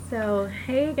So,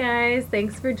 hey guys,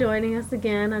 thanks for joining us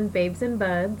again on Babes and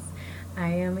Buds. I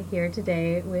am here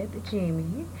today with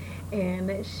Jamie,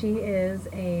 and she is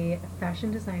a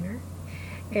fashion designer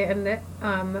and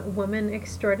woman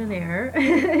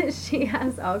extraordinaire. She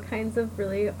has all kinds of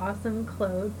really awesome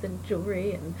clothes and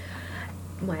jewelry, and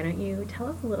why don't you tell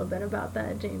us a little bit about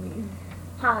that, Jamie?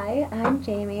 Hi, I'm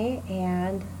Jamie,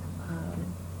 and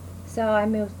so I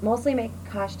mostly make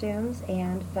costumes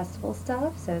and festival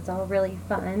stuff, so it's all really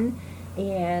fun,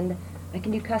 and I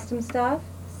can do custom stuff,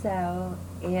 so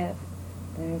if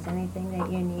there's anything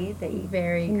that you need that you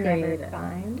Very can creative. never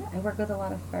find, I work with a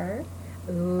lot of fur.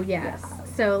 Ooh, yes. Yeah.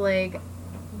 So, like,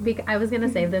 I was gonna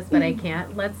save this, but I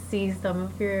can't. Let's see some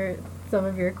of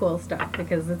your cool stuff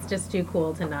because it's just too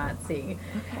cool to not see.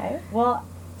 Okay, well,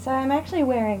 so I'm actually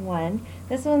wearing one.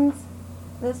 This one's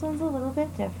a little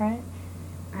bit different.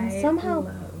 And I somehow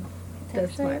love it's this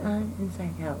actually one. on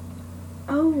inside out.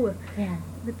 Oh, Yeah.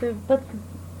 with the But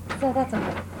so that's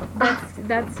okay.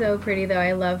 that's so pretty though.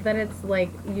 I love that it's like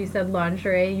you said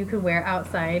lingerie you can wear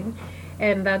outside,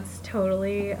 and that's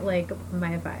totally like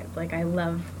my vibe. Like I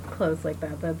love clothes like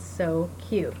that. That's so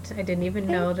cute. I didn't even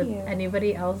know that Thank you.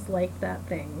 anybody else liked that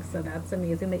thing. So that's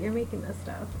amazing that you're making this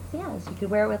stuff. Yeah, so you could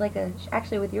wear it with like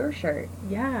actually with your shirt.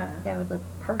 Yeah. That would look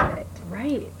perfect.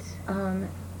 Right.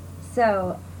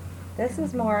 So this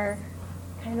is more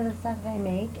kind of the stuff I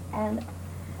make, and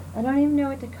I don't even know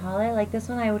what to call it. Like this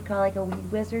one I would call like a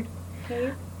weed wizard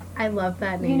cape. I love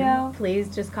that name. You know?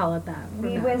 Please just call it that. from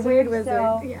Weed now. wizard, Weird wizard.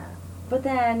 so- Yeah. But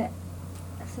then,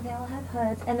 so they all have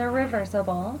hoods, and they're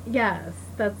reversible. Yes,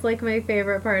 that's like my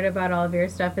favorite part about all of your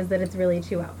stuff is that it's really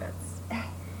two outfits.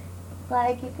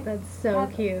 Like you could That's so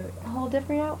have cute. a whole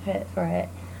different outfit for it.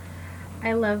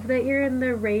 I love that you're in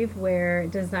the rave wear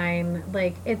design.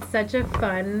 Like it's such a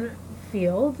fun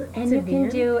field And to you be can in.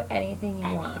 do anything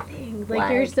you want. Anything.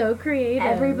 Like you're Like, so creative.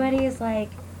 Everybody is like,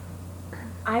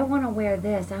 I want to wear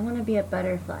this. I want to be a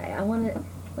butterfly. I want to,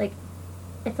 like,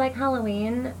 it's like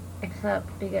Halloween,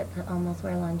 except you get to almost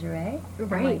wear lingerie.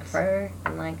 And, Right. like fur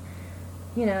and like,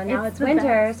 you know, now It's it's the winter,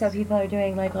 best. so people are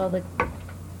doing like all the,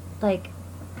 like,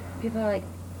 people are like,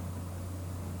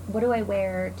 what do I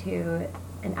wear to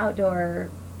an outdoor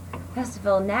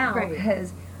festival now? Right.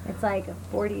 Because it's like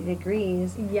 40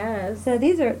 degrees. Yes. So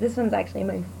this one's actually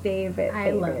my favorite.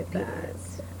 I love piece. that.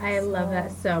 I love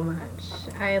that so much.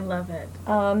 I love it.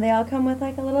 They all come with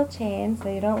like a little chain so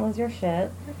you don't lose your shit.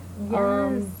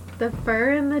 Yes. The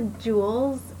fur and the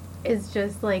jewels is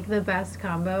just like the best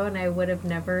combo, and I would have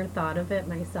never thought of it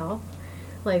myself.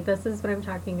 Like this is what I'm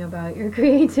talking about. Your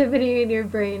creativity and your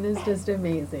brain is just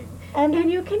amazing. And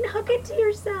you can hook it to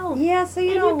yourself. yeah, so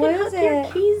you and don't you can lose hook your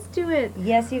it. keys to it.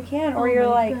 Yes, you can. Or Oh you're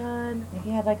my like, God. if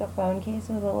you had like a phone case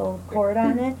with a little cord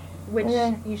on it, Which and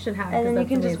then- you should have. and then you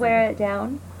can just wear it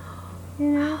down. You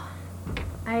know?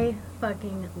 I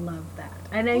fucking love that.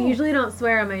 And I Yeah. usually don't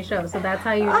swear on my show, so that's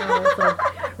how you know it's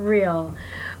like real.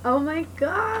 Oh my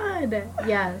God.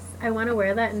 Yes. I want to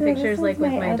wear that in So pictures this like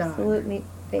one's with my dog. absolutely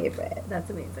favorite. That's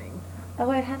amazing. Oh,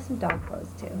 I have some dog clothes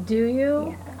too. Do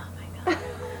you? Yeah. Oh my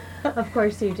God. Of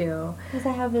course you do. Because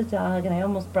I have a dog and I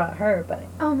almost brought her, but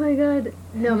Oh my God.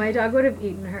 No, my dog would have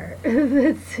eaten her.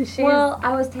 She's, well,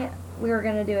 we were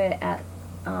gonna do it at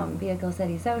Vehicle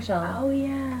City Social. Oh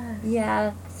yes.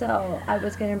 Yeah, so I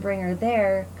was gonna bring her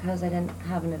there because I didn't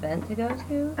have an event to go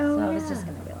to. Oh, so I was yeah. just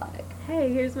gonna be like,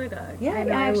 Hey, here's my dog. yeah, I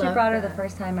know, I actually love brought her that. the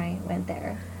first time I went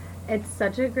there. It's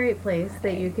such a great place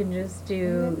that you can just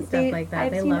do And stuff like that.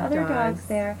 I've They seen love other dogs. dogs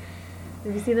there.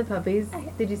 Did you see the puppies?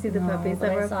 Did you see the No, puppies but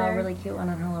that were I up saw there? a really cute one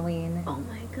on Halloween. Oh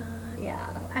my God. Yeah.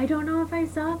 I don't know if I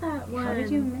saw that one. How did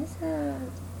you miss it?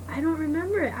 I don't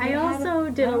remember it. I They had also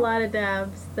did a no. lot of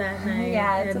dabs that night.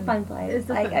 Yeah, it's a and fun place. It's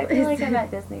a Like, fun I feel like place. I'm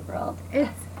at Disney World.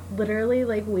 It's literally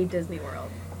like we Disney World.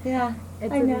 Yeah,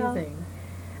 It's I know. amazing.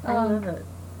 I Um, love it.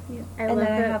 Yeah. I and love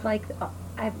then I that. have like,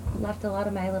 I've left a lot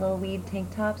of my little weed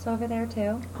tank tops over there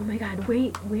too. Oh my God,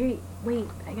 wait.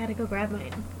 I gotta go grab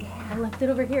mine. I Yeah. left it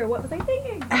over here. What was I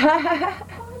thinking?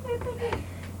 What was I thinking?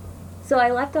 So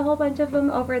I left a whole bunch of them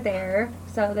over there,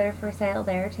 so they're for sale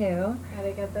there too.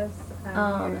 Gotta get this.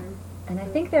 Um, here. And I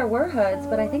think there were hoods,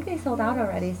 but I think they sold out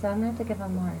already, so I'm gonna have to give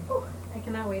them more. Ooh, I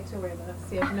cannot wait to wear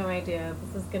this. You have no idea.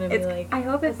 This is gonna be like. I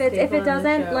hope a it fits. If staple it in the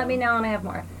doesn't, show. let me know and I have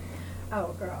more.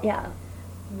 Oh, girl. Yeah.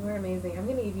 You are amazing. I'm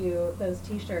gonna give you those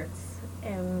T-shirts,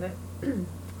 and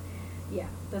yeah,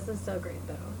 this is so great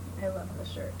though. I love the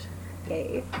shirt.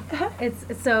 Yay. It's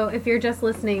so if you're just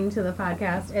listening to the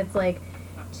podcast, it's like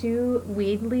 2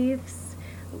 weed leaves,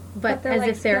 but they're as like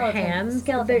if they're skeleton- hands.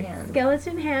 skeleton They're hands.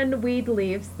 skeleton hand weed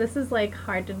leaves. This is like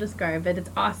hard to describe, but it's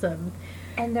awesome.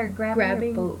 And they're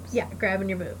grabbing your boobs. Yeah, grabbing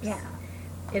your boobs. Yeah.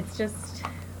 It's just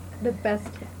the best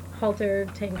halter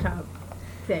tank top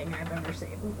thing I've ever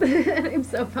seen. I'm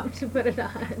so pumped to put it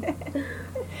on.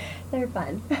 They're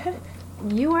fun.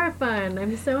 You are fun.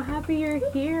 I'm so happy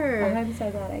you're here. I'm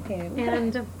so glad I came.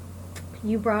 And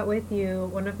you brought with you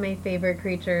one of my favorite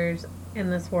creatures in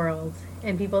this world.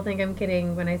 And people think I'm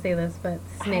kidding when I say this, but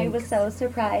snakes. I was so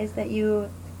surprised that you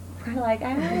were like,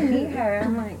 I want to meet her.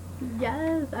 I'm like,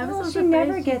 yes, I'm so surprised she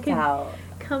never you gets could out.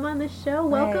 come on the show.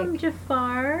 Welcome,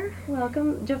 Jafar.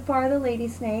 Welcome, Jafar the lady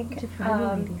snake. Jafar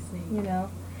the lady snake. You know.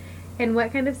 And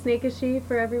what kind of snake is she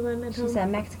for everyone at home? She's a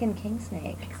Mexican king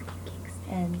snake. Mexican king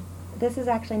snake. And this is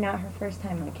actually not her first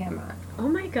time on camera. Oh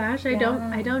my gosh, I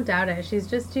don't doubt it. She's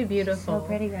just too beautiful. She's so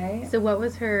pretty, right? So what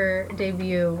was her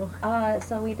debut?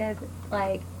 So we did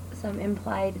like some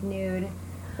implied nude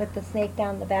with the snake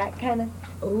down the back, kind of.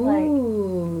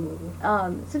 Ooh.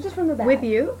 Like, so just from the back. With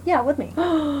you? Yeah, with me.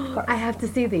 Of course. I have to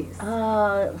see these.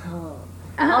 I'll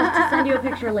just send you a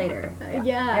picture later.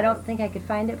 Yeah. I don't think I could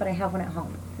find it, but I have one at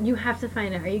home. You have to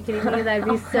find it. Are you kidding me? That'd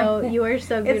be so. You are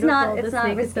so beautiful. It's the not snake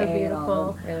is so risque at beautiful.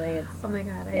 all, really. Oh my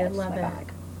god, I Yeah, it's love my it.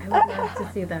 bag. I would love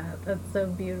to see that. That's so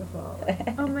beautiful.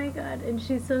 Oh my god, and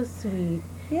she's so sweet.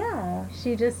 Yeah.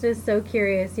 She just is so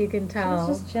curious. You can tell.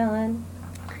 She's just chilling.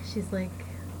 She's like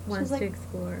wants like to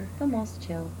explore. The most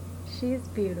chill. She's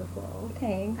beautiful.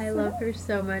 Thanks. I love her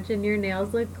so much, and your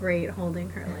nails look great holding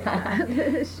her like that.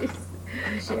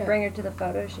 You should bring her to the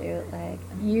photo shoot. Like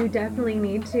you definitely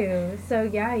need to. So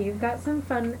yeah, you've got some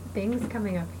fun things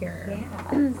coming up here.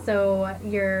 Yeah. So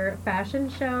your fashion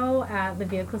show at the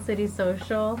Vehicle City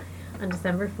Social on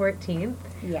December 14th.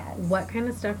 Yes. What kind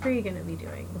of stuff are you going to be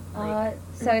doing?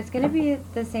 So it's going to be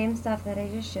the same stuff that I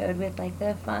just showed with like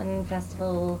the fun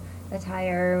festival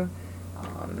attire,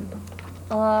 a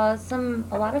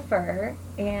lot of fur,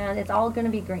 and it's all going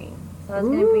to be green. So it's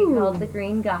going to be called the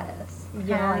Green Goddess.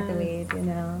 Yeah, like the weed, you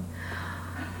know.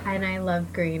 And I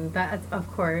love green. That's of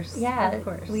course. Yeah, of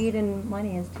course. Weed and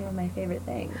money is two of my favorite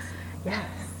things. Yes,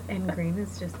 and green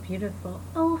is just beautiful.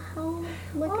 Oh,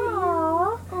 look at you.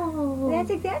 Oh, that's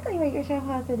exactly what you're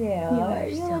supposed to do.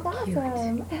 You so look cute.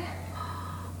 awesome.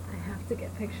 I have to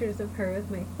get pictures of her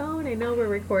with my phone. I know we're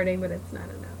recording, but it's not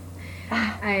enough.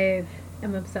 I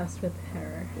am obsessed with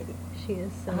her. She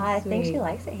is so sweet. I think she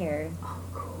likes it here. Oh,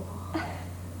 cool.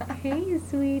 Hey,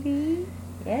 sweetie.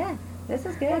 Yeah, this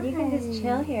is good. Hi. You can just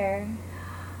chill here.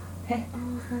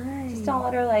 Oh, hi. Just don't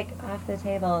let her like off the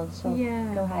table. She'll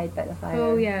go hide by the fire.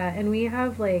 Oh yeah, and we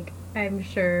have like, I'm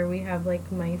sure we have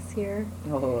like mice here.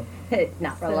 Oh,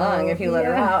 not for long if you let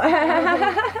her out.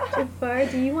 Jafar,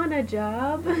 do you want a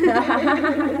job?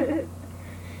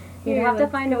 You'd have to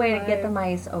find a way to get the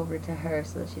mice over to her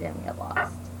so that she didn't get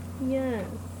lost. Yes.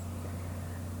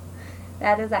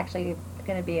 That is actually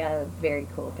going to be a very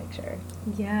cool picture.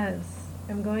 Yes.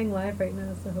 I'm going live right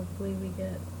now, so hopefully we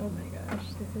get... Oh my gosh,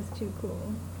 this is too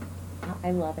cool.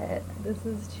 I love it. This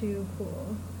is too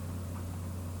cool.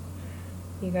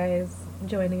 You guys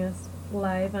joining us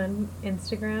live on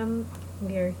Instagram.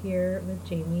 We are here with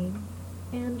Jamie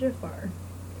and Jafar.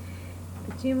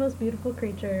 The two most beautiful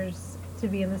creatures to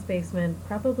be in this basement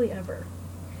probably ever.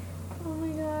 Oh my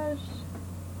gosh.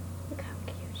 Look how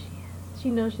cute she is. She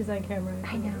knows she's on camera.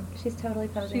 I know. She's totally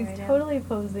posing right now. She's totally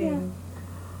posing.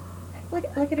 Yeah.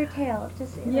 Look at her tail.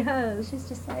 Just yes. She's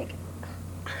just like...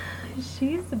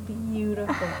 She's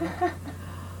beautiful.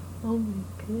 Oh my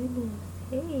goodness.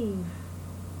 Hey.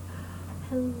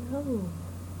 Hello.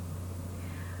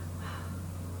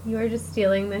 You are just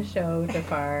stealing the show,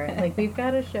 Jafar. Like, we've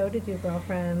got a show to do,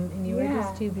 girlfriend, and you are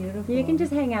just too beautiful. You can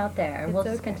just hang out there, and we'll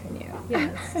just okay. continue.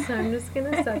 Yes. So I'm just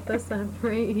going to set this up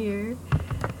right here.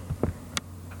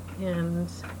 And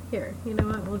here, you know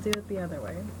what? We'll do it the other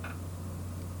way.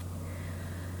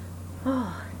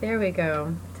 Oh, there we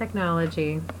go.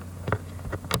 Technology.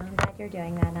 I'm glad you're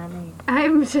doing that, not me.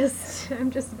 I'm just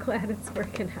glad it's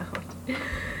working out.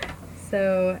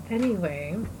 So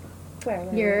anyway,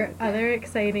 your other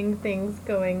exciting things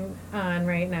going on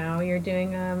right now. You're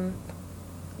doing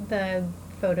the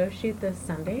photo shoot this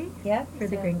Sunday. Yep. For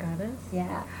the Green Goddess.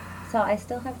 Yeah. So I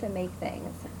still have to make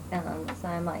things. So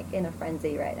I'm like in a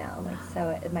frenzy right now. Like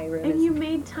so, my room and is you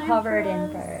made time covered for in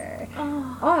us. fur.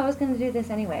 Oh. I was going to do this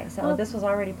anyway. So this was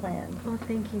already planned. Oh,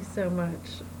 thank you so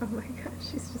much. Oh my gosh,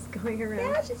 she's just going around.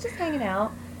 Yeah, she's just hanging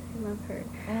out. I love her.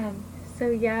 So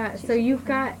yeah, so you've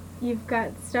got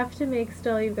stuff to make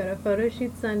still. You've got a photo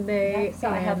shoot Sunday. Yep, so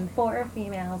I have 4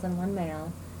 females and 1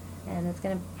 male, and it's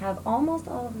gonna have almost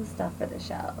all of the stuff for the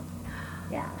show.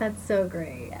 Yeah, that's so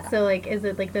great. Yeah. So like, is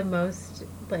it like the most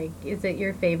like? Is it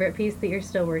your favorite piece that you're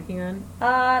still working on?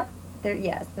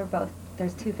 They're both.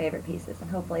 There's 2 favorite pieces, and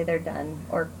hopefully they're done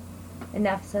or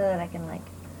enough so that I can like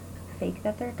fake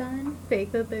that they're done.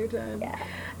 Fake that they're done. Yeah.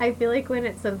 I feel like when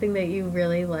it's something that you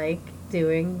really like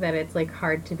doing, that it's like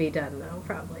hard to be done though,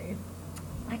 probably.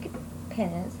 I could pin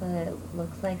it so that it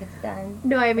looks like it's done.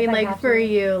 No, I mean If I like have for to.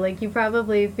 you, like you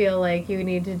probably feel like you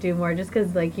need to do more just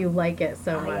because like you like it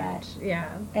so Oh, yeah. much. Yeah.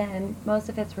 And most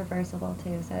of it's reversible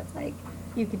too, so it's like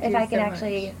You could if do I can so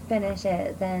actually much. finish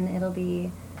it, then it'll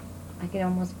be, I can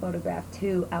almost photograph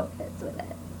 2 outfits with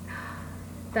it.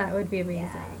 That would be amazing.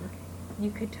 Yeah. You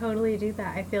could totally do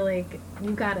that. I feel like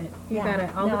you got it. You Yeah. got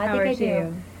it. All No, the I think power I to do.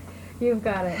 you. You've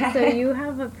got it. So you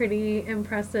have a pretty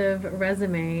impressive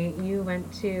resume. You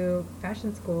went to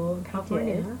fashion school in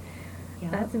California.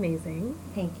 Yep. That's amazing.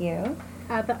 Thank you.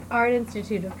 At the Art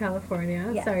Institute of California.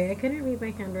 Yes. Sorry, I couldn't read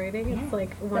my handwriting. Yeah. It's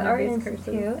like The one of Art these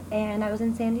Institute, curses. and I was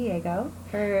in San Diego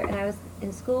and I was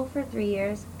in school for 3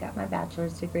 years, got my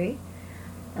bachelor's degree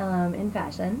in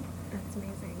fashion. That's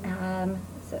amazing.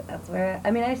 So that's where,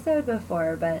 I mean, I sewed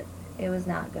before, but it was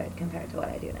not good compared to what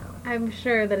I do now. I'm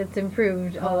sure that it's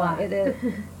improved a Oh, lot. it is.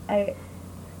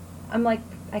 I'm like,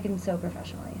 I can sew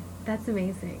professionally, That's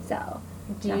amazing. so.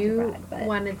 Do not to you brag, but-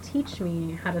 want to teach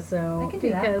me how to sew? I can do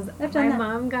that. Because I've done my that.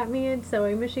 mom got me a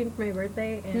sewing machine for my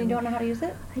birthday, And you don't know how to use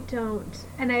it? I don't.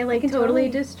 And I like can totally totally-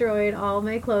 destroyed all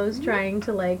my clothes Mhm. trying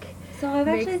to like So I've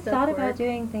make actually stuff thought work. about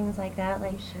doing things like that,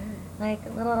 like You should.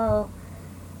 like little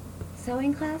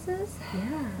sewing classes.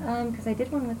 Yeah. Because I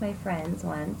did one with my friends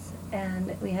once,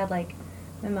 and we had like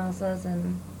mimosas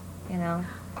and, you know,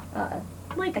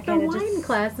 Like I the kinda wine just-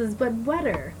 classes, but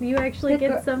wetter. You actually The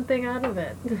get gir- something out of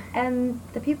it. and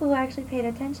the people who actually paid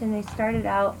attention, they started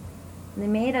out, and they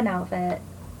made an outfit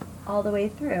all the way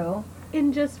through.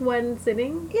 In just one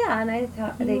sitting? Yeah, and I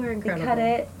thought You they were cut incredible.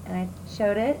 it, and I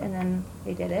showed it, and then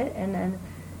they did it, and then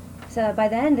so by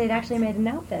then they'd actually made an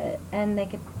outfit, and they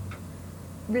could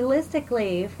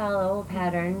realistically follow a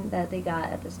pattern that they got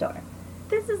at the store.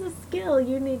 This is a skill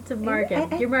you need to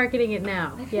market. I- You're marketing it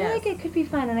now. I feel Yes. like it could be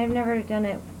fun, and I've never done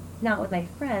it, not with my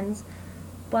friends,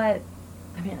 but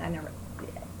I mean,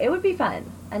 it would be fun,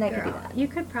 and I could do Girl, that. you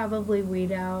could probably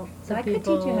weed out So the I could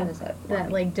people teach you how to sew.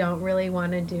 that like don't really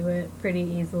want to do it pretty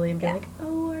easily and be Yeah. like,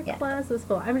 oh, our Yeah. class is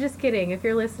full. I'm just kidding. If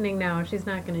you're listening now, she's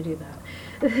not going to do that.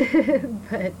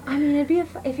 But I mean, it'd be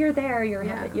if you're there,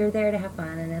 Yeah. you're there to have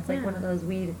fun, and it's like Yeah. one of those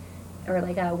weed or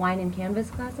like a wine and canvas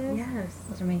classes. yes.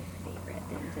 Those are my favorite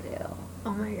thing to do.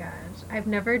 Oh my gosh. I've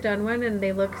never done one and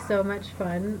they look so much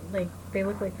fun. Like they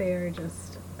look like they are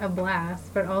just a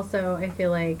blast, but also I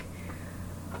feel like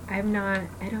I don't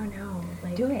know.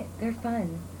 Like Do it. They're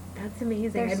fun. That's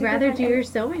amazing. They're I'd super rather fun do and- your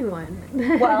sewing one.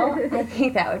 Well, I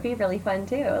think that would be really fun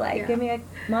too. Like, Yeah. give me a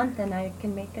month and I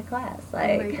can make a class. Oh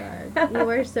my Like, god. You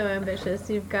are so ambitious.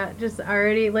 You've got just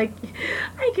already like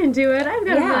I can do it. I've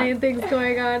got a Yeah. million things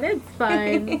going on. It's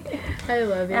fine. I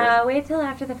love you. Wait till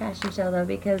after the fashion show though,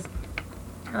 because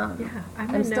Yeah, I'm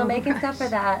I'm in still no making stuff for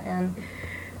rush. that,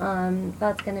 and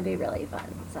that's going to be really fun.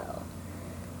 So,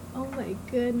 Oh my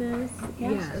goodness.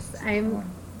 Yeah. Yes.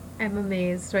 I'm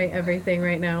amazed by everything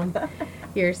right now.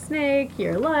 Your snake,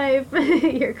 your life,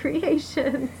 your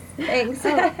creations. Thanks. Oh,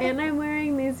 and I'm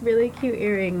wearing these really cute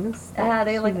earrings. that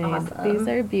They she look made. awesome. These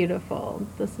are beautiful.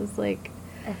 This is like,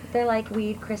 They're like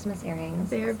weed Christmas earrings.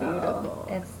 They're so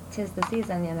beautiful. Tis the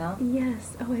season, you know.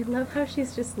 yes. Oh, I love how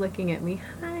she's just looking at me.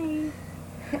 Hi.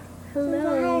 Hi,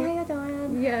 Hello. how you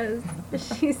doing? Yes.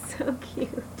 She's so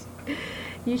cute.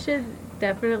 You should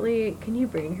definitely, can you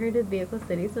bring her to Vehicle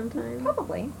City sometime?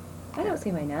 Probably. I don't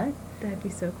see why not. That'd be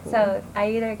so cool. So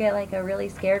I either get like a really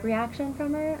scared reaction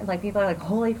from her, like people are like,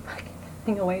 "Holy fucking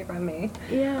thing away from me,"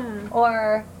 yeah.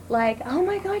 or like, "Oh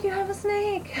my god, you have a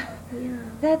snake! Yeah.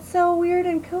 That's so weird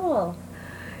and cool."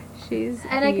 She's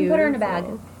And I can put her in a bag.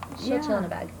 beautiful. She'll chill in a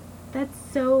Yeah. bag. That's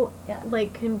so Yeah.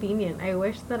 like convenient. I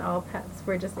wish that all pets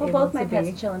were just Well, able both to my be.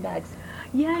 pets chill in bags.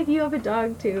 Yeah, you have a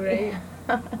dog too, right?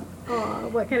 Aw,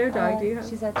 what kind of dog do you have?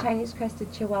 She's a Chinese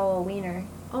crested Chihuahua wiener.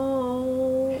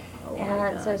 Oh, oh my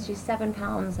And so God. she's 7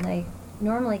 pounds, and I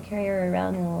normally carry her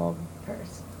around in a little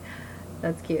purse.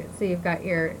 That's cute. So you've got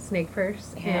your snake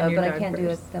purse Yeah, and your but I dog can't do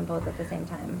purse. them both at the same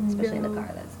time, especially in the No.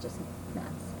 car. That's just nuts.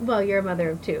 Well, you're a mother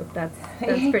of 2. That's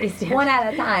pretty standard. One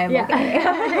at a time. Yeah.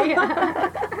 Okay. Yeah.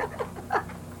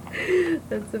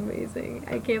 That's amazing.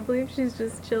 I can't believe she's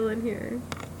just chilling here.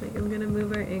 Like I'm gonna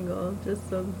move our angle just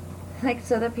so Like,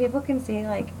 so that people can see,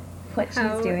 like, what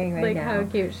she's doing right like now. how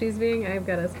cute she's being. I've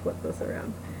got to split this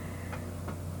around.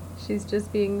 She's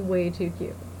just being way too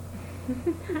cute.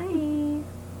 Hi.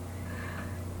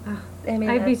 Ah, I mean,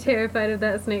 I'd be that's- terrified of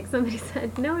that snake. Somebody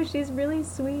said, no, she's really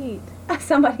sweet.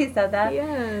 Somebody said that?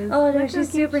 Yes. Oh, no, Look how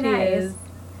she's cute super she nice. is.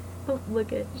 Oh,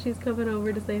 look it. She's coming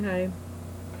over to say hi.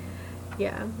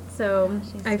 Yeah. So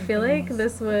Oh, she's I feel super like nice.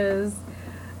 this was.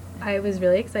 I was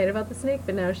really excited about the snake,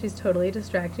 but now she's totally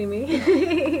distracting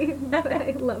me. But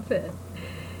I love it.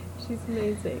 She's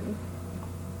amazing.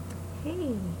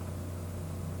 Hey.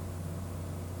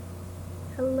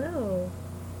 Hello.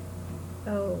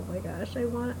 Oh my gosh, I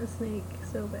want a snake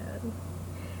so bad.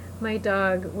 My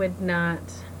dog would not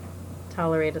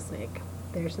tolerate a snake.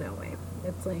 There's no way.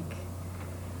 It's like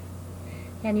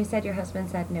And you said your husband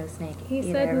said no snake he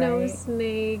either, said no right?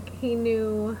 snake. He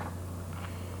knew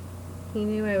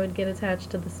I would get attached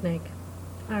to the snake.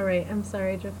 All right, I'm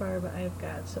sorry, Jafar, but I've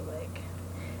got to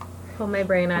pull my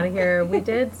brain out of here. We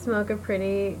did smoke a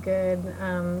pretty good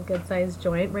sized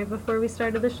joint right before we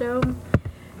started the show.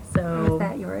 So Was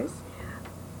that yours?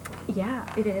 yeah,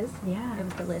 It is? yeah. It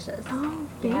was delicious. Oh,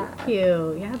 thank Yeah.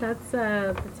 you. Yeah, that's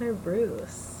our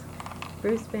Bruce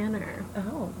Banner.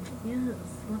 Oh. Yes.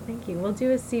 Well, thank you. We'll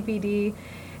do a CBD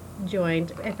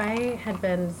joint. If I had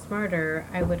been smarter,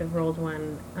 I would have rolled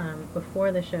one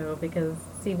before the show because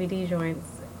CBD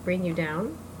joints bring you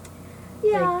down.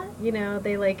 Yeah.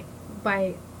 Like,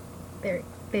 they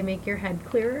they make your head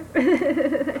clearer.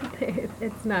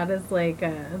 It's not as I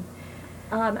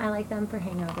like them for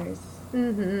hangovers.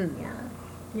 Mm-hmm. Yeah.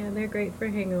 Yeah, they're great for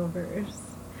hangovers.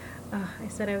 I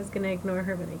said I was gonna ignore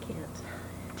her, but I can't.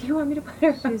 Do you want me to put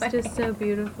her She's away? just so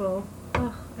beautiful.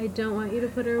 Oh, I don't want you to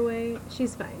put her away.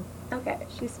 She's fine. Okay.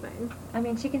 She's fine. I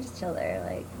mean, she can just chill there,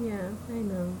 like. Yeah, I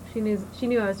know. She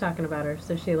knew I was talking about her,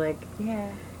 so she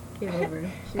Yeah. came over.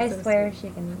 She's I so swear sweet.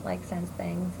 she can, like, sense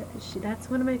things. That's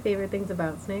one of my favorite things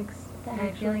about snakes.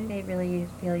 I feel like they really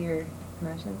feel your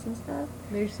emotions and stuff.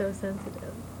 They're so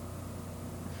sensitive.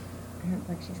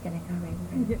 Like, she's gonna go right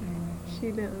in front of her.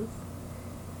 She knows.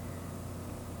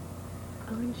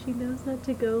 Oh, and she knows not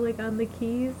to go on the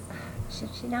keys.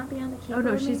 Should she not be on the Oh keyboard?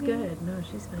 no, she's maybe? good. No,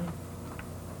 she's fine.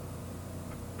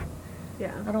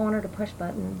 Yeah. I don't want her to push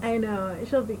buttons. I know.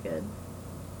 She'll be good.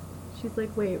 She's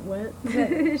like, wait, what?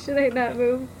 Should I not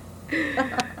move?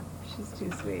 She's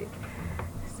too sweet.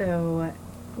 So,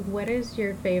 what is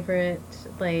your favorite,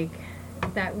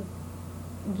 that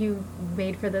you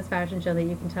made for this fashion show that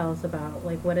you can tell us about?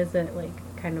 What does it,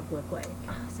 kind of look like?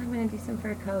 Oh, so I'm gonna do some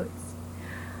fur coats.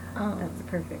 That's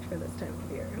perfect for this time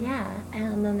of year. Yeah,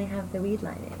 and then they have the weed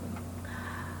lining.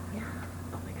 Yeah.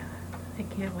 Oh my god. I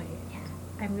can't wait. Yeah.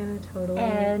 I'm gonna totally...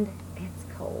 And it's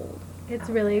cold. It's out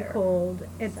really there. cold.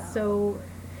 It's so...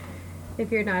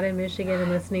 If you're not in Michigan and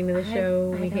listening to the show,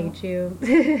 we don't- hate you.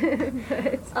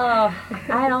 But- Oh,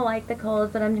 I don't like the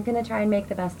cold, but I'm gonna try and make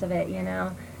the best of it, you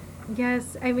know?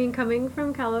 Yes, I mean, coming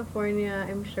from California,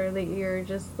 I'm sure that you're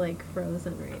just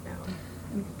frozen right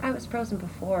now. I was frozen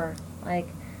before. Like,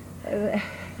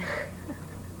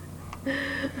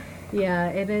 Yeah,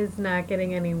 it is not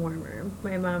getting any warmer.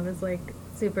 My mom is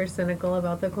super cynical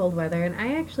about the cold weather, and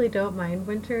I actually don't mind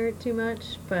winter too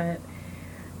much, but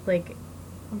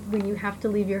when you have to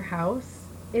leave your house,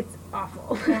 it's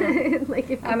awful. Yeah.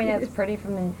 If I mean, you it's just- pretty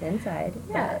from the inside.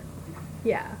 Yeah.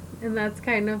 Yeah, and that's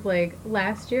kind of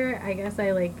last year, I guess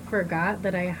I forgot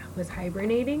that I was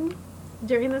hibernating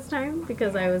during this time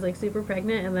because I was super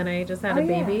pregnant and then I just had Oh, a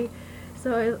yeah. baby.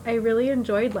 So I really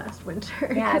enjoyed last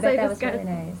winter. Yeah, I 'cause bet that just was really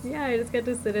nice. Yeah, I just got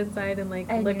to sit inside and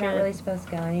And look you're not at. really supposed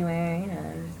to go anywhere, you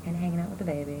know, you're just kind of hanging out with the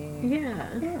baby.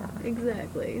 Yeah. Yeah.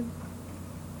 Exactly.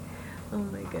 Oh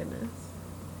my goodness.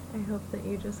 I hope that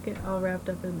you just get all wrapped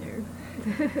up in there.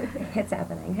 It's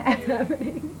happening. It's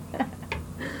happening.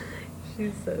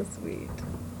 She's so sweet.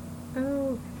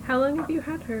 Oh, how long have you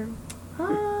had her?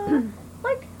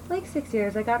 Like 6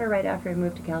 years. I got her right after I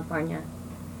moved to California.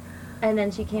 And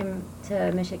then she came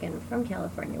to Michigan from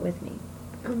California with me.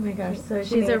 Oh my gosh, so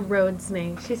She she's a made- road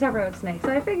snake. She's a road snake, so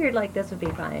I figured this would be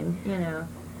fine, you know.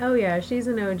 Oh yeah, she's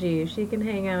an OG. She can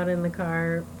hang out in the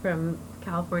car from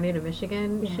California to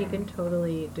Michigan. She Yeah. can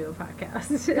totally do a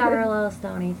podcast. Got her a little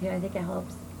stony too. I think it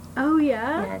helps. Oh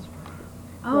yeah? Yeah, it's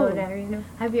Oh. low better, you know.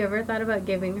 Have you ever thought about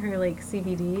giving her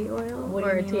CBD oil What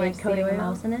or do you mean, like THC coating oil? a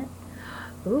mouse in it?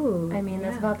 Ooh. I mean,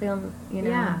 that's yeah. about the only, you know.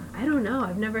 Yeah, I don't know.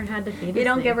 I've never had to feed. You a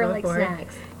don't snake give her before.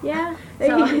 snacks. Yeah,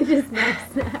 So- you just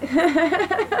nice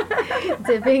snacks.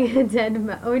 Dipping a dead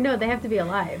mouse. Oh no, they have to be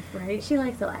alive, right? She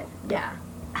likes alive. Yeah.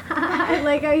 I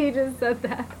like how you just said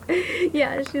that.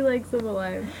 Yeah, she likes them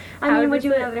alive. I How mean, would does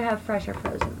you it- rather have fresh or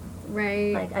frozen?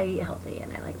 Right. Like, I eat healthy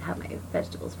and I like to have my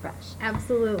vegetables fresh.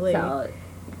 Absolutely. So,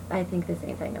 I think the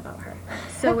same thing about her.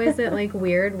 So is it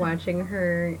weird watching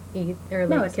her eat or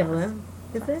No, it's kill not. them?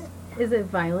 Is it? Is it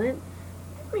violent?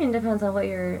 I mean, it depends on what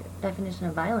your definition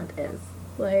of violent is.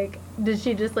 Does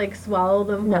she just swallow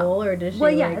them No. whole, or does she?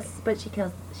 Well, yes, but she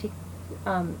kills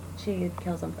them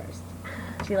first.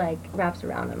 She wraps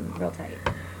around them real tight.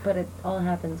 but it all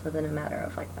happens within a matter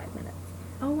of like 5 minutes.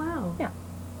 Oh, wow. Yeah.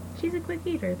 She's a quick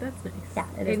eater. That's nice. Yeah,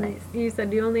 it is And nice. you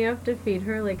said you only have to feed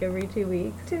her like every 2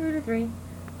 weeks? 2 to 3.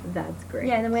 That's great.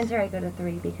 Yeah, in the winter I go to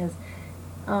 3 because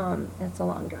it's a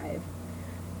long drive.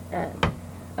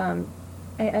 And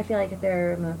I feel like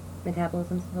their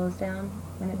metabolism slows down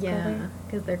when it's Yeah, colder.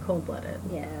 because they're cold-blooded.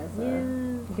 Yeah, so Yeah.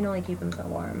 you can only keep them so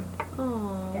warm.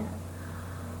 Oh. Yeah.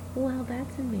 Well,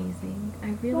 that's amazing.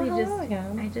 I really Well, hello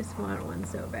again. I just want one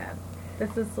so bad.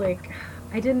 This is like,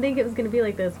 I didn't think it was going to be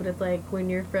like this, but it's like when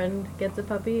your friend gets a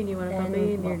puppy and you want a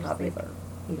puppy and you're just puppies like, are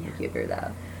even yeah. cuter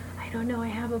though. I don't know, I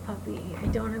have a puppy. I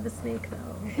don't have a snake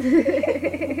though.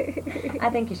 I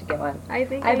think you should get one. I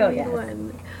think I I vote need yes.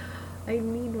 one. I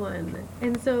need one.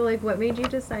 And so, like, what made you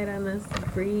decide on this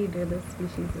breed or this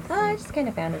species of snake? I just kind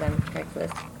of found it on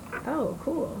Craigslist. Oh,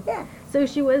 cool. Yeah. So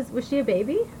was she a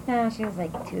baby? No, she was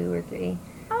like 2 or 3.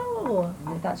 Oh.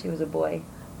 I thought she was a boy.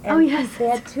 Oh, yes. They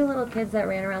had 2 little kids that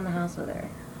ran around the house with her.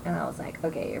 And I was like,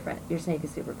 okay, your snake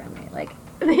is super friendly. Like,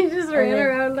 They just and ran then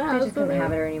around the house They just with couldn't her.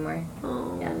 have her anymore.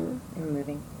 Oh. Yeah, they were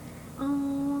moving.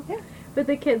 Oh. Yeah. But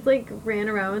the kids, like, ran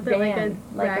around with it like a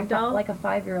rag doll? Like a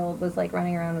 5-year-old was like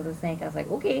running around with a snake. I was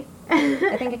like, okay,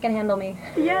 I think it can handle me.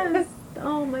 Yes.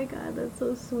 Oh my god, that's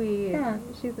so sweet. Yeah.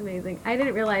 She's amazing. I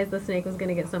didn't realize the snake was going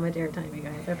to get so much airtime, you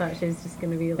guys. I thought she was just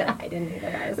going to be like... I didn't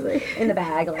either, guys. Like- In the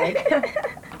bag, like.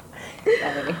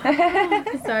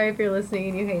 Sorry if you're listening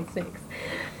and you hate snakes.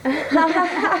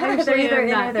 I'm sure either I'm in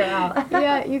or not. they're out.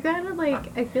 Yeah, you gotta,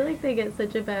 like, I feel like they get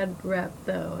such a bad rep,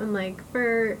 though. And, like,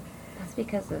 for... That's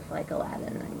because of like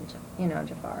Aladdin and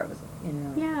Jafar was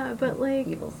Yeah, but, like...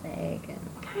 evil snake and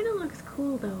Kind of looks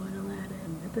cool, though, in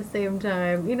Aladdin at the same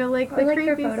time. You know, like, Or the like for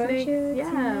creepy photo snakes. shoots,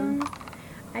 Yeah. yeah.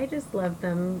 I just love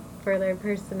them for their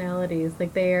personalities.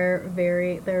 Like, their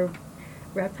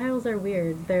reptiles are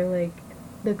weird. They're, like,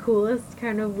 the coolest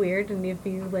kind of weird, and if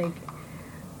you, like,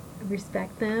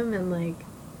 respect them and, like,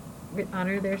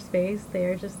 honor their space, they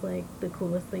are just, like, the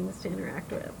coolest things to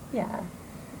interact with. yeah.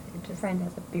 It My just, friend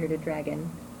has a bearded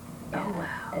dragon. Oh, Yeah,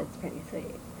 wow. it's pretty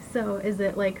sweet. so, is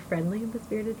it, like, friendly, this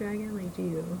bearded dragon? Like, do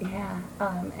you? Yeah,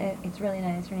 it's really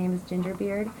nice. Her name is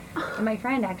Gingerbeard, and my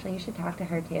friend actually, you should talk to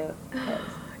her too. 'Cause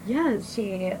Yes.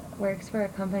 she works for a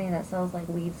company that sells like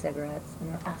weed cigarettes, and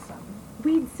they're awesome.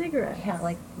 Weed cigarettes. Yeah,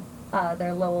 like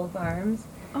they're Lowell Farms.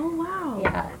 Oh, wow.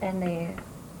 Yeah, and they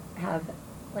have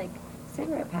like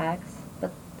cigarette packs,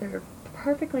 but they're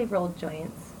perfectly rolled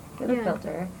joints with Yeah. a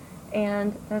filter,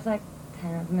 and there's like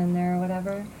 10 of them in there or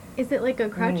whatever. Is it like a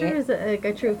crutch or is it like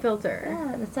a true filter?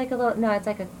 Yeah, it's like a little. No, it's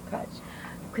like a crutch.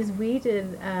 Because we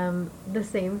did the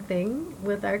same thing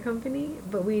with our company,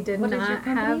 but we did What is not your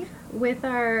company? have with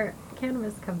our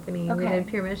cannabis company. We Okay. did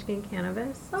Pure Michigan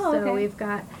Cannabis. Oh, so okay. we've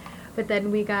got, but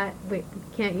then we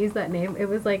can't use that name. It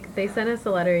was like they sent us a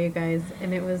letter, you guys,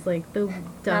 and it was like the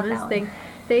dumbest one. thing.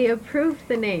 They approved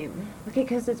the name, Okay,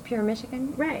 because it's Pure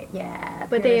Michigan. right? Yeah, But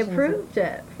Pure they Michigan's approved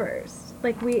it first.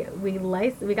 Like we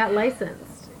got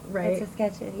licensed, right? It's a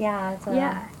sketchy. Yeah, it's a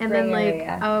Yeah, and gray then like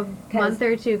area. a 'Cause month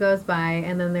or two goes by,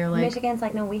 and then they're like, Michigan's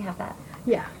like, no, we have that.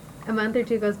 yeah, a month or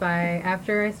two goes by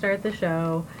after I start the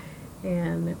show,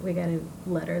 and we got a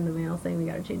letter in the mail saying we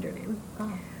got to change our name.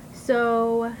 Oh,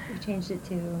 So we changed it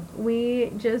to. we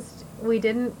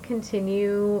didn't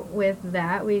continue with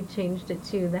that. We changed it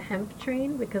to the hemp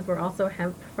train because we're also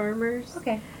hemp farmers.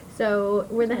 Okay. So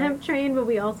we're the Sure. hemp train, but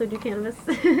we also do cannabis.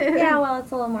 Yeah, well,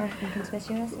 it's a little more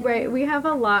inconspicuous. Right, we have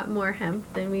a lot more hemp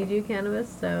than we do cannabis,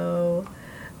 so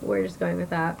we're just going with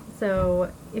that. So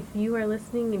if you are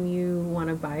listening and you want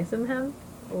to buy some hemp,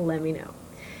 let me know.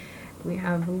 We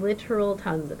have literal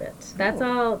tons of it. That's Oh.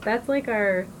 all. That's like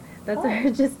our. That's Oh. our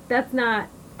just. That's not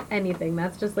anything.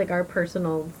 That's just like our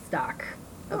personal stock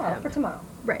of Oh, hemp. for tomorrow.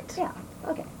 Right. Yeah.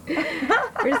 Okay.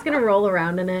 We're just gonna roll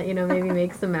around in it, maybe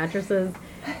make some mattresses.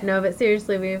 No, but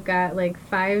seriously, we've got like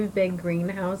 5 big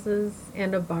greenhouses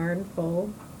and a barn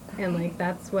full, and like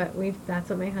that's what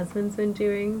my husband's been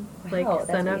doing, like Wow,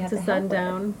 that's sun what you up have to to help with.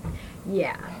 sundown.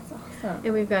 Yeah, That's awesome.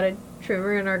 and we've got a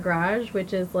trimmer in our garage,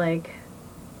 which is like,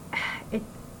 it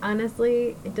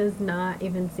honestly, it does not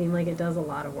even seem like it does a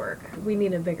lot of work. We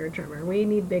need a bigger trimmer. We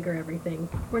need bigger everything.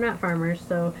 We're not farmers,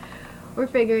 so we're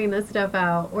figuring this stuff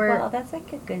out. Well, that's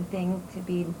like a good thing to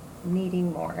be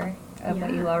needing more of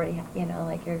what you Yeah. already have.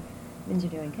 Like means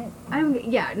you're doing good. I'm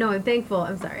thankful.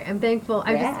 I'm sorry. I'm thankful.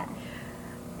 Yeah.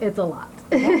 It's a lot.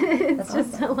 Yeah, It's that's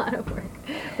just awesome. a lot of work.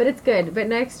 But it's good. But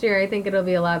next year, I think it'll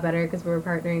be a lot better because we're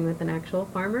partnering with an actual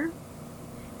farmer.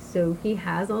 So he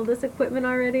has all this equipment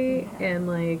already, Yeah. and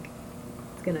like,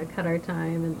 it's gonna cut our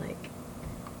time and like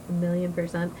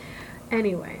 1,000,000%.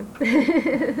 Anyway,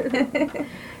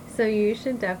 So you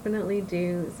should definitely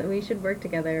so we should work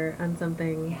together on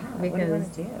something Yeah, what do you because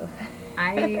want to do?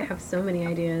 I have so many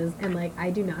ideas and like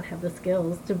I do not have the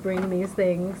skills to bring these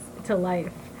things to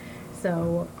life.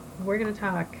 So we're gonna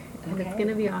talk and it's Okay.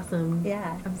 gonna be awesome.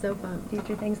 Yeah. I'm so pumped.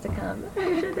 Future things to come.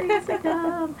 Future things to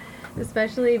come.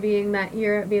 Especially being that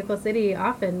you're at Vehicle City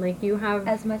often, like you have.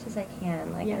 As much as I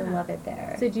can. Like, I Yeah. love it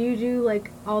there. So do you do like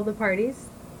all the parties?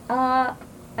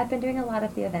 I've been doing a lot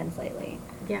of the events lately.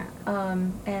 Yeah.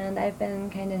 And I've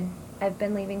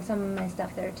been leaving some of my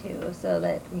stuff there too, so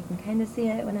that you can kind of see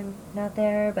it when I'm not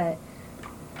there. But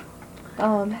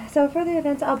so for the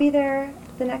events, I'll be there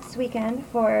the next weekend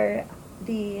for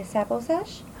the Sapo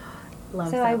Sesh. Love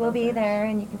So I will be Sapo there,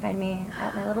 and you can find me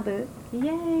at my little booth. Sesh.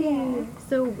 Yay! Yeah.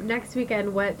 So next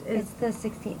weekend, what is It's the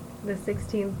 16th. the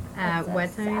 16th? At It's a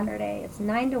what time? Saturday. It's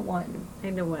 9 to 1.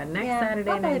 9 to 1. Next yeah, Saturday,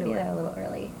 I'll 9 probably to be 1. there a little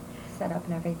early, set up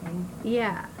and everything.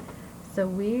 Yeah. So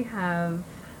we have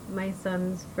my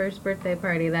son's first birthday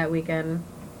party that weekend.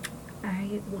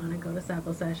 I want to go to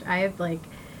Sapo Sesh. I have like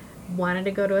wanted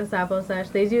to go to a Sapo Sesh.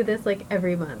 They do this like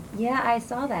every month. Yeah, I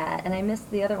saw that, and I missed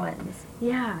the other ones.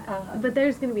 Yeah. But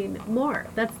there's going to be more.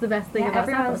 That's the best thing Yeah, about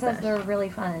everyone Sapo says Sesh. they're really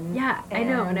fun. Yeah, I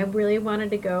know. And I really wanted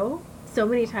to go so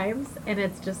many times. And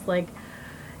it's just like,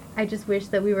 I just wish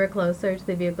that we were closer to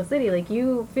the Vehicle City. Like,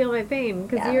 you feel my pain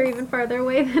because you're Yes. even farther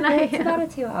away than Well, I it's am. about a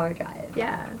 2-hour drive.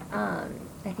 Yeah.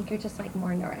 I think you're just like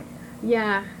more north.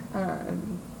 Yeah.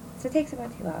 So it takes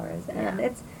about 2 hours, and Yeah.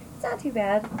 it's not too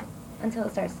bad until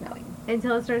it starts snowing.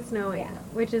 Until it starts snowing, Yeah.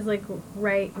 which is like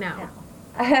right now.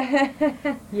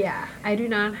 Now. Yeah, I do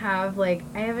not have like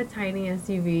I have a tiny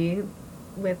SUV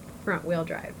with front wheel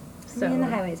drive. So I mean, the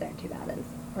highways aren't too bad. It's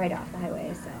right off the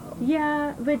highway, so.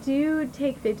 yeah, but do you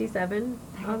take 57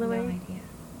 I all have the way? no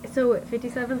idea. So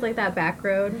 57's like that back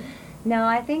road. No,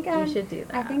 I think You should do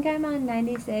I that. think I'm on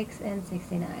 96 and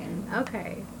 69.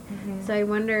 Okay, Mhm. so I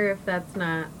wonder if that's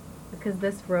not because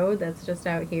this road that's just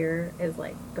out here is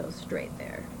like goes straight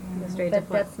there, goes straight But to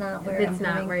Flint. that's not where It's I'm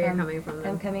not coming where from. you're coming from.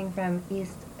 Then. I'm coming from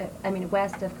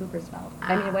west of Coopersville.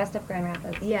 I Ah. mean, west of Grand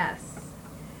Rapids. Yes.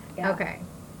 Yeah. Okay.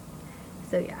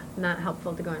 So yeah, not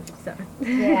helpful to go on 57.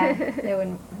 Yeah, it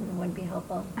wouldn't be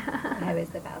helpful. The highway's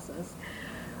the fastest.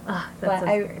 Oh, But that's so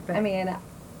scary. I mean,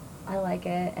 I like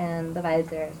it, and the vibes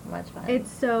there is much fun. It's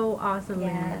so awesome there.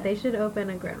 Yeah. They should open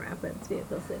a Grand Rapids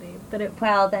Vehicle City. But it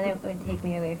Well, then it would take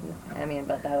me away from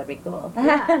but that would be cool.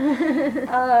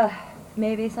 Yeah.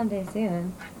 Maybe someday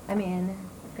soon. I mean,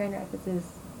 Grand Rapids is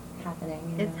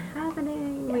happening. You It's know.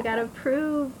 happening. Yeah. We got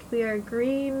approved. We are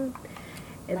green.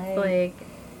 It's like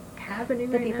happening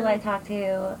The right people now. I talk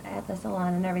to at the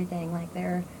salon and everything, like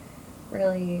they're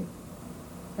really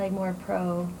like more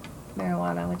pro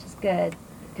marijuana, which is good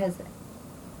because,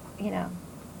 you know,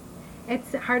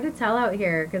 It's hard to tell out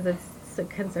here because it's so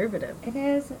conservative. it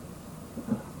is,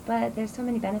 but there's so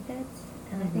many benefits,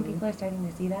 and I think Mhm. people are starting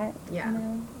to see that. Yeah. You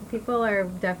know? People are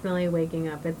definitely waking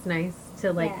up. It's nice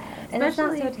to like, yeah. And it's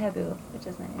not especially so taboo, which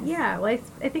is nice. yeah. Well,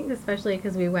 I think especially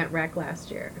because we went rec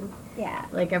last year. Yeah.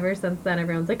 Like ever since then,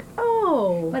 everyone's like,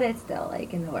 oh, But it's still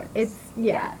like in the works. it's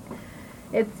yeah.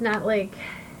 It's not like,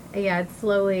 yeah, it's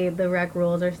slowly, the rec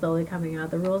rules are slowly coming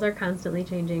out. The rules are constantly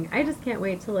changing. I just can't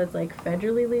wait till it's like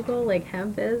federally legal, like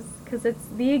hemp is, because it's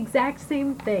the exact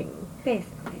same thing.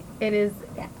 Basically. It is,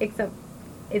 Yeah. except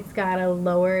it's got a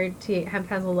hemp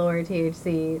has a lower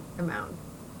THC amount.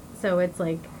 So it's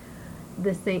like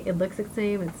the same, it looks the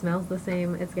same, it smells the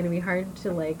same. It's going to be hard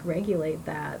to like regulate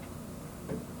that.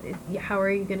 How are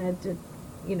you going to,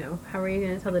 how are you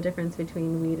going to tell the difference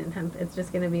between weed and hemp? It's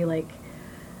just going to be like,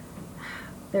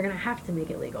 they're going to have to make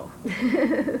it legal.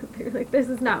 They're like, this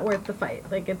is not worth the fight.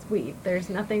 Like, it's weed. There's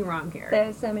nothing wrong here.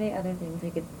 There's so many other things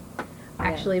we could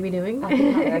Actually be doing.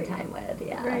 occupy our time with.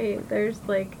 Yeah. Right. There's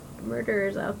like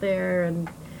murderers out there and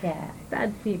Yeah.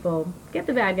 bad people. Get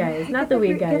the bad guys, not Get the the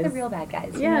weed guys. Get the real bad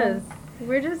guys. you Yes. know?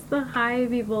 We're just the high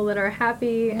people that are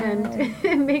happy and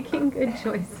making good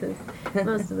choices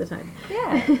most of the time.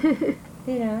 Yeah.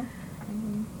 You know.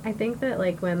 Mhm. I think that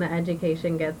like when the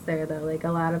education gets there though, like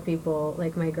a lot of people,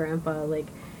 like my grandpa, like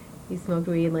he smoked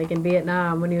weed like in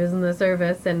Vietnam when he was in the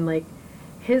service, and like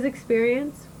his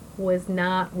experience was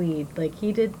not weed. Like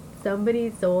somebody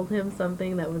sold him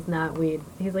something that was not weed.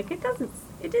 He's like, it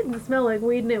didn't smell like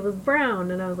weed and it was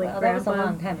brown. And I was like, Well, that was Grandpa. a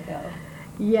long time ago.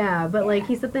 Yeah, but like Yeah.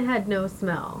 he said they had no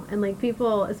smell. And like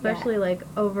people, especially like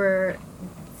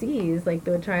overseas, like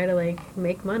they would try to like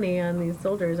make money on these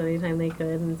soldiers anytime they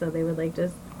could. And so they would like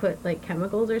just put like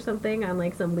chemicals or something on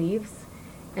like some leaves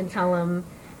and tell them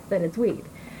that it's weed.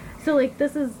 So like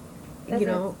this is,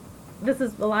 This this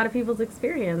is a lot of people's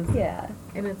experience. Yeah.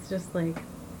 And it's just like,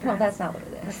 Well, that's not what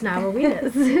it is. That's not what weed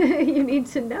is. You need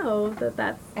to know that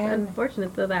that's And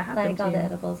unfortunate that that happened like to all you. the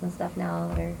edibles and stuff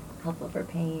now are helpful for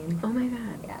pain. Oh my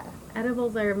god. Yeah.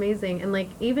 Edibles are amazing, and like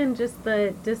even just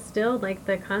the distilled, like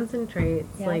the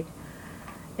concentrates, Yeah. like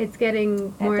it's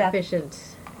getting more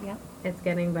efficient. Yep. It's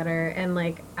getting better, and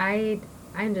like I've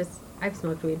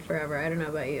smoked weed forever. I don't know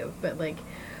about you, but like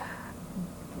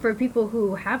for people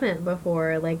who haven't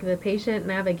before, like the patient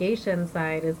navigation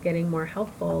side is getting more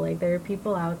helpful. Like there are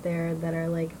people out there that are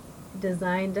like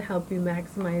designed to help you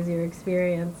maximize your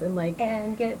experience and like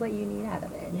And get what you need out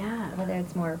of it. Yeah. Whether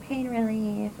it's more pain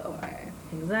relief or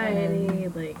anxiety,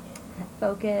 like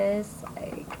focus,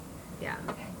 like yeah.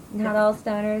 not all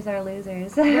stoners are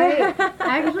losers. Right.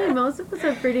 Actually, most of us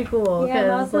are pretty cool Yeah,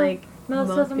 because like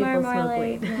most of them are people more smoke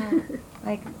like, weed. yeah,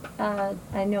 like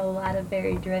I know a lot of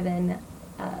very driven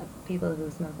people who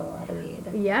smoke a lot of weed.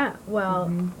 Yeah, well,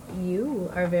 Mhm. you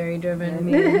are very driven. I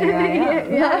mean, here I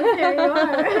am. Yeah, here you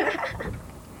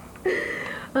are.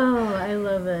 Oh, I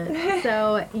love it.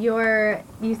 So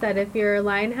you said if your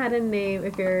line had a name,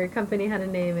 if your company had a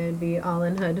name, it would be All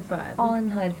in Hood Fun. All in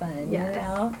hood fun, Yes. you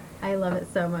know? I love it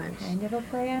so much. Kind of a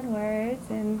play on words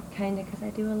and kind of because I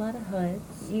do a lot of hoods.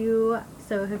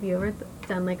 So have you ever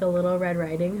done like a little Red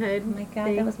Riding Hood? Oh my god,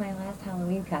 thing? that was my last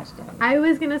Halloween costume. I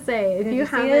was gonna say if Did you you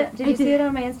see haven't, it? Did you see it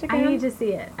on my Instagram? I need to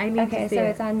see it. I need Okay, to see so it.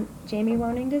 it's on Jamie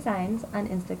Wooning Designs on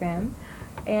Instagram,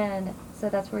 and so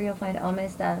that's where you'll find all my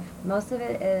stuff. Most of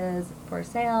it is for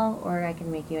sale, or I can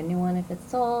make you a new one if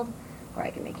it's sold, or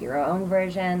I can make your own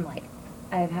version. Like,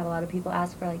 I've had a lot of people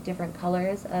ask for like different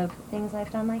colors of things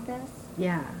I've done like this,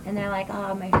 Yeah. and they're like,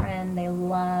 "Oh, my friend, they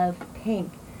love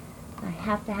pink. I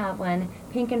have to have one,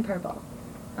 pink and purple.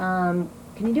 Can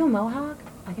you do a mohawk?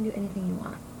 I can do anything you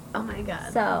want." Oh my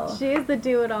god. So- she is the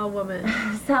do-it-all woman.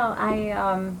 So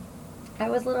I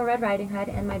was Little Red Riding Hood,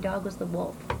 and my dog was the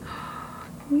wolf.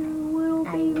 You little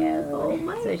I baby. know. Oh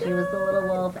my So she was the little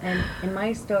wolf, and in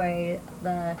my story,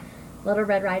 the Little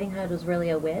Red Riding Hood was really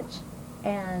a witch,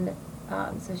 and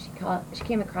so she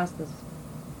came across this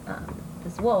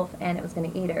wolf, and it was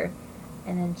going to eat her,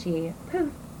 and then she poof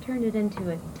turned it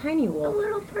into a tiny A wolf.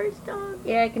 little first dog.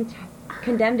 Yeah,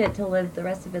 condemned it to live the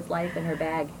rest of its life in her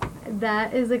bag.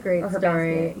 That is a great Or her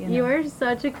story. basket, you know. You are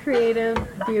such a creative,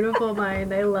 beautiful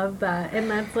mind. I love that. And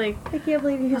that's like, I can't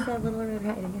believe you said Little Red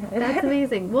Riding Hood. that's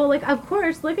amazing. Well, like, of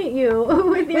course, look at you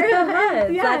with your With the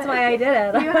hoods. Yeah. That's why I did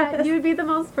it. You would be the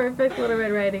most perfect Little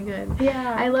Red Riding Hood.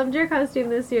 Yeah. I loved your costume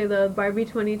this year, though, Barbie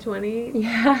 2020.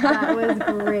 Yeah. That was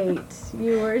great.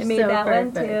 You were I made so that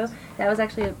perfect. one too. That was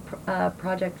actually a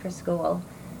project for school.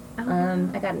 Oh,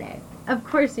 I got an A. of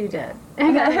course you did.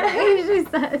 I got it. She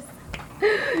says.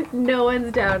 No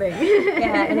one's doubting.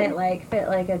 Yeah, and it like fit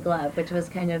like a glove, which was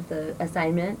kind of the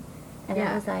assignment. And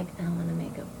Yeah. I was like, I want to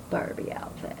make a Barbie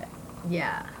outfit.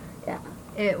 Yeah. Yeah.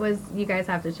 It was, you guys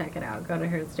have to check it out. Go to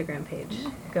her Instagram page.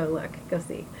 Go look. Go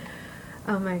see.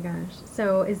 Oh my gosh.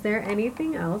 So is there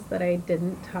anything else that I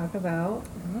didn't talk about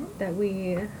that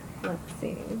let's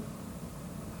see.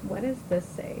 What does this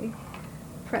say?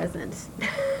 Present.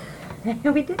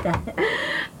 We did that.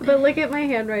 But look at my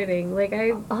handwriting. Like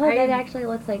That actually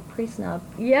looks like pre-snub.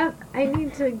 Yep, I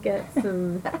need to get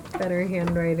some better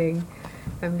handwriting.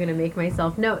 I'm gonna make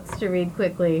myself notes to read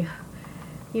quickly.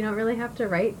 You don't really have to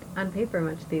write on paper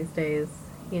much these days.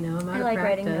 You know, I'm out I of like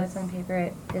practice. writing notes on paper.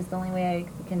 It is the only way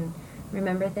I can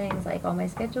remember things. Like all my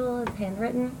schedule is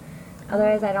handwritten.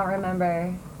 Otherwise, I don't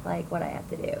remember like what I have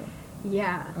to do.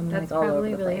 Yeah, I'm, that's like, all over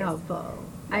probably the really place. helpful.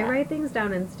 I Yeah. write things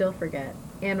down and still forget,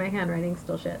 and my handwriting's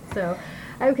still shit. So,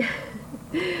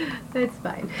 it's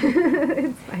fine.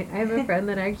 It's fine. I have a friend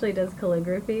that actually does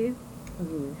calligraphy,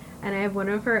 Ooh. and I have one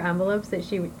of her envelopes that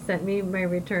she sent me my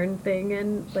return thing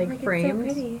in, like Like, it's so framed.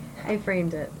 pretty. I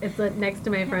framed it. It's next to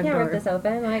my I front can't door. rip this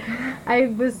open. Like I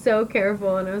was so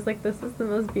careful, and I was like, "This is the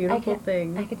most beautiful I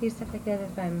thing." could do stuff like that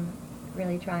if I'm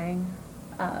really trying,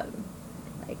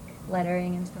 like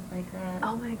lettering and stuff like that.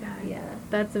 Oh my god! Yeah.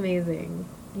 That's amazing.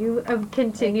 You have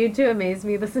continued to amaze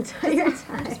me this entire I'm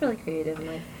time. just really creative and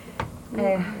like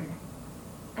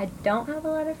I don't have a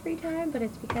lot of free time, but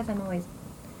it's because I'm always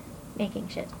making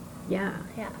shit. Yeah,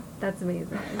 Yeah, that's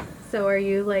amazing. So, are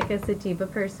you like a sativa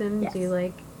person? Yes. Do you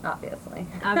like? obviously.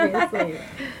 Obviously.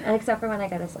 Except for when I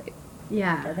go to sleep.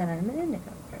 Yeah. Then I'm an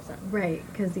indica person. Right,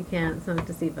 because you can't smoke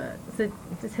sativa.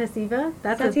 Sativa?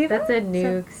 Sativa? That's a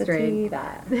new strain.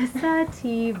 Sativa.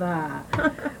 Sativa.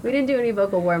 We didn't do any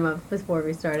vocal warm-ups before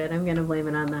we started. I'm gonna blame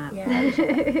it on that.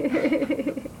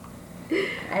 Yeah.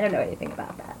 I don't know anything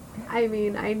about that. I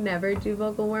mean, I never do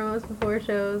vocal warm-ups before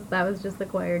shows. That was just the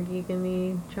choir geek in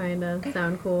me trying to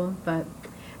sound cool, but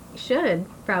should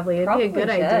probably. It'd be a good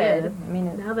idea. I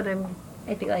mean, Now that I'm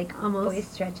It'd be like Almost. voice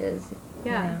stretches,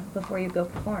 Yeah. you know, before you go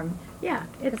perform. Yeah,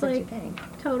 it's That's what you like think.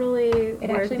 totally It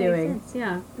worth actually doing. makes sense.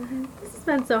 Yeah. Mm-hmm. This has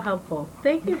been so helpful.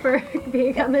 Thank you for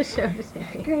being on the show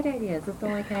today. Great ideas. It's the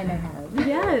only kind I have.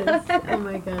 Yes. Oh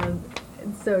my god.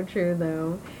 It's so true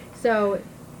though. So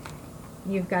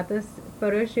you've got this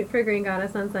photo shoot for Green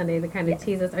Goddess on Sunday that kind of Yes.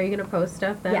 teases. Are you going to post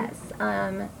stuff then? Yes.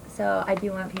 So I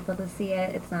do want people to see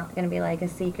it. It's not going to be like a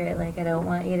secret. Like, I don't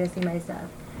want you to see my stuff.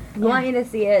 Yeah. I want you to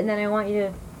see it, and then I want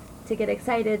you to get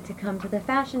excited to come to the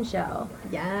fashion show.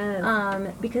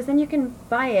 Yes. Because then you can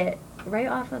buy it right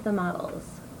off of the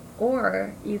models,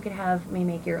 or you could have me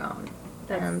make your own.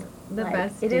 That's And, the like,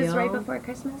 best It is right deal. before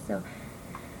Christmas, so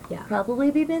Yeah.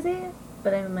 probably be busy,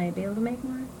 but I might be able to make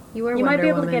more. You are You might Wonder be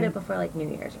able to Woman. get it before like New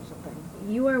Year's or something.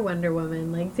 You are Wonder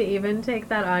Woman. Like, to even take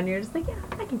that on, you're just like, yeah,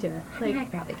 I can do it. I mean, I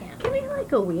Like, probably can. give me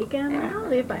like a weekend and I'll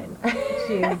be fine.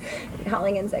 Jeez.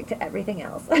 Calling in sick to everything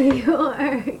else. You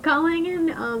are calling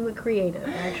in creative,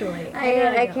 actually.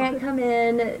 I can't come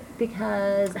in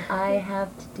because I have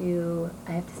to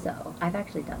sew. I've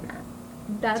actually done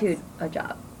that That's to a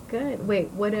job. good. Wait,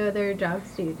 what other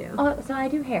jobs do you do? Oh, so I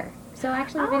do hair. So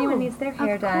actually, if Oh, anyone needs their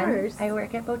hair of done, course. I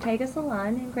work at Bottega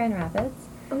Salon in Grand Rapids.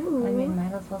 Ooh. I mean,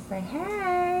 might as well say,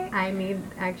 hey. I need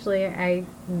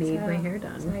my hair So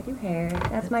done. I do hair.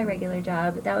 That's my regular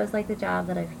job. That was like the job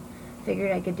that I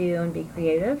figured I could do and be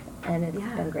creative, and it's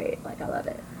Yeah. been great. Like, I love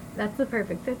it. That's the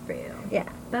perfect fit for you. Yeah.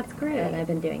 That's great. And I've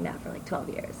been doing that for like 12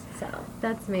 years. So,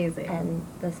 That's amazing. and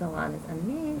the salon is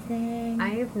amazing. I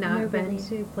have And not they're been really-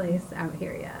 to a place out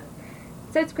here yet.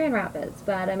 So it's Grand Rapids,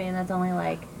 but I mean that's only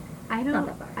like I Not don't.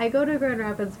 that far. I go to Grand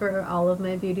Rapids for all of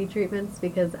my beauty treatments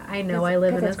because I know 'Cause- I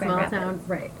live 'cause in a it's Grand small Rapids. town.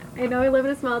 Right. I know I live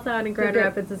in a small town, and Grand get-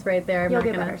 Rapids is right there. I'm you'll not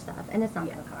get gonna. better stuff, and it's not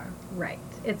Yeah. for the car. Right.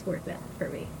 It's worth it for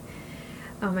me.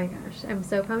 Oh my gosh, I'm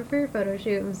so pumped for your photo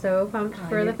shoot. I'm so pumped Oh,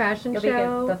 for the fashion you'll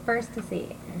show. be the first to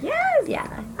see. Yes. Yeah.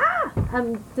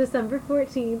 On December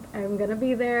 14th, I'm gonna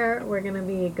be there. We're gonna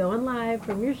be going live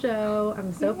from your show.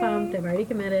 I'm so Yay. pumped. I'm already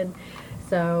committed.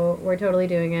 So we're totally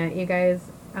doing it. You guys,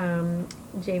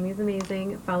 Jamie's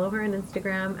amazing. Follow her on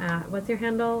Instagram at, what's your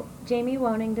handle? Jamie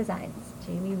Wooning Designs.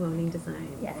 Jamie Wooning Design.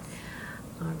 Yes.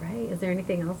 All right. Is there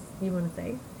anything else you want to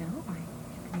say? No,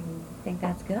 I think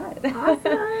that's good.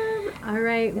 Awesome. All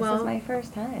right. This well, is my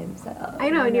first time, so. I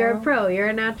know, and you're a pro. You're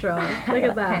a natural. Look at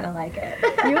Kind that. of like it.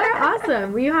 You are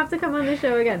awesome. You have to come on the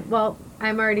show again. Well,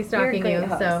 I'm already You're a stalking great you,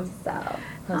 host, so. so.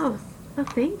 Oh, Hostess. well,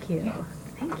 thank you. Yes.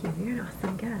 Thank you. You're an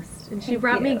awesome guest. And she Thank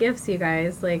brought me you. gifts, you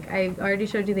guys. Like, I already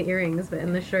showed you the earrings, but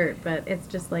in the shirt. But it's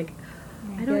just like,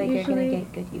 I I feel don't like you're usually. gonna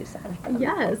get good use out of them.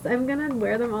 Yes, I'm gonna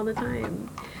wear them all the time.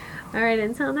 All right.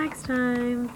 Until next time.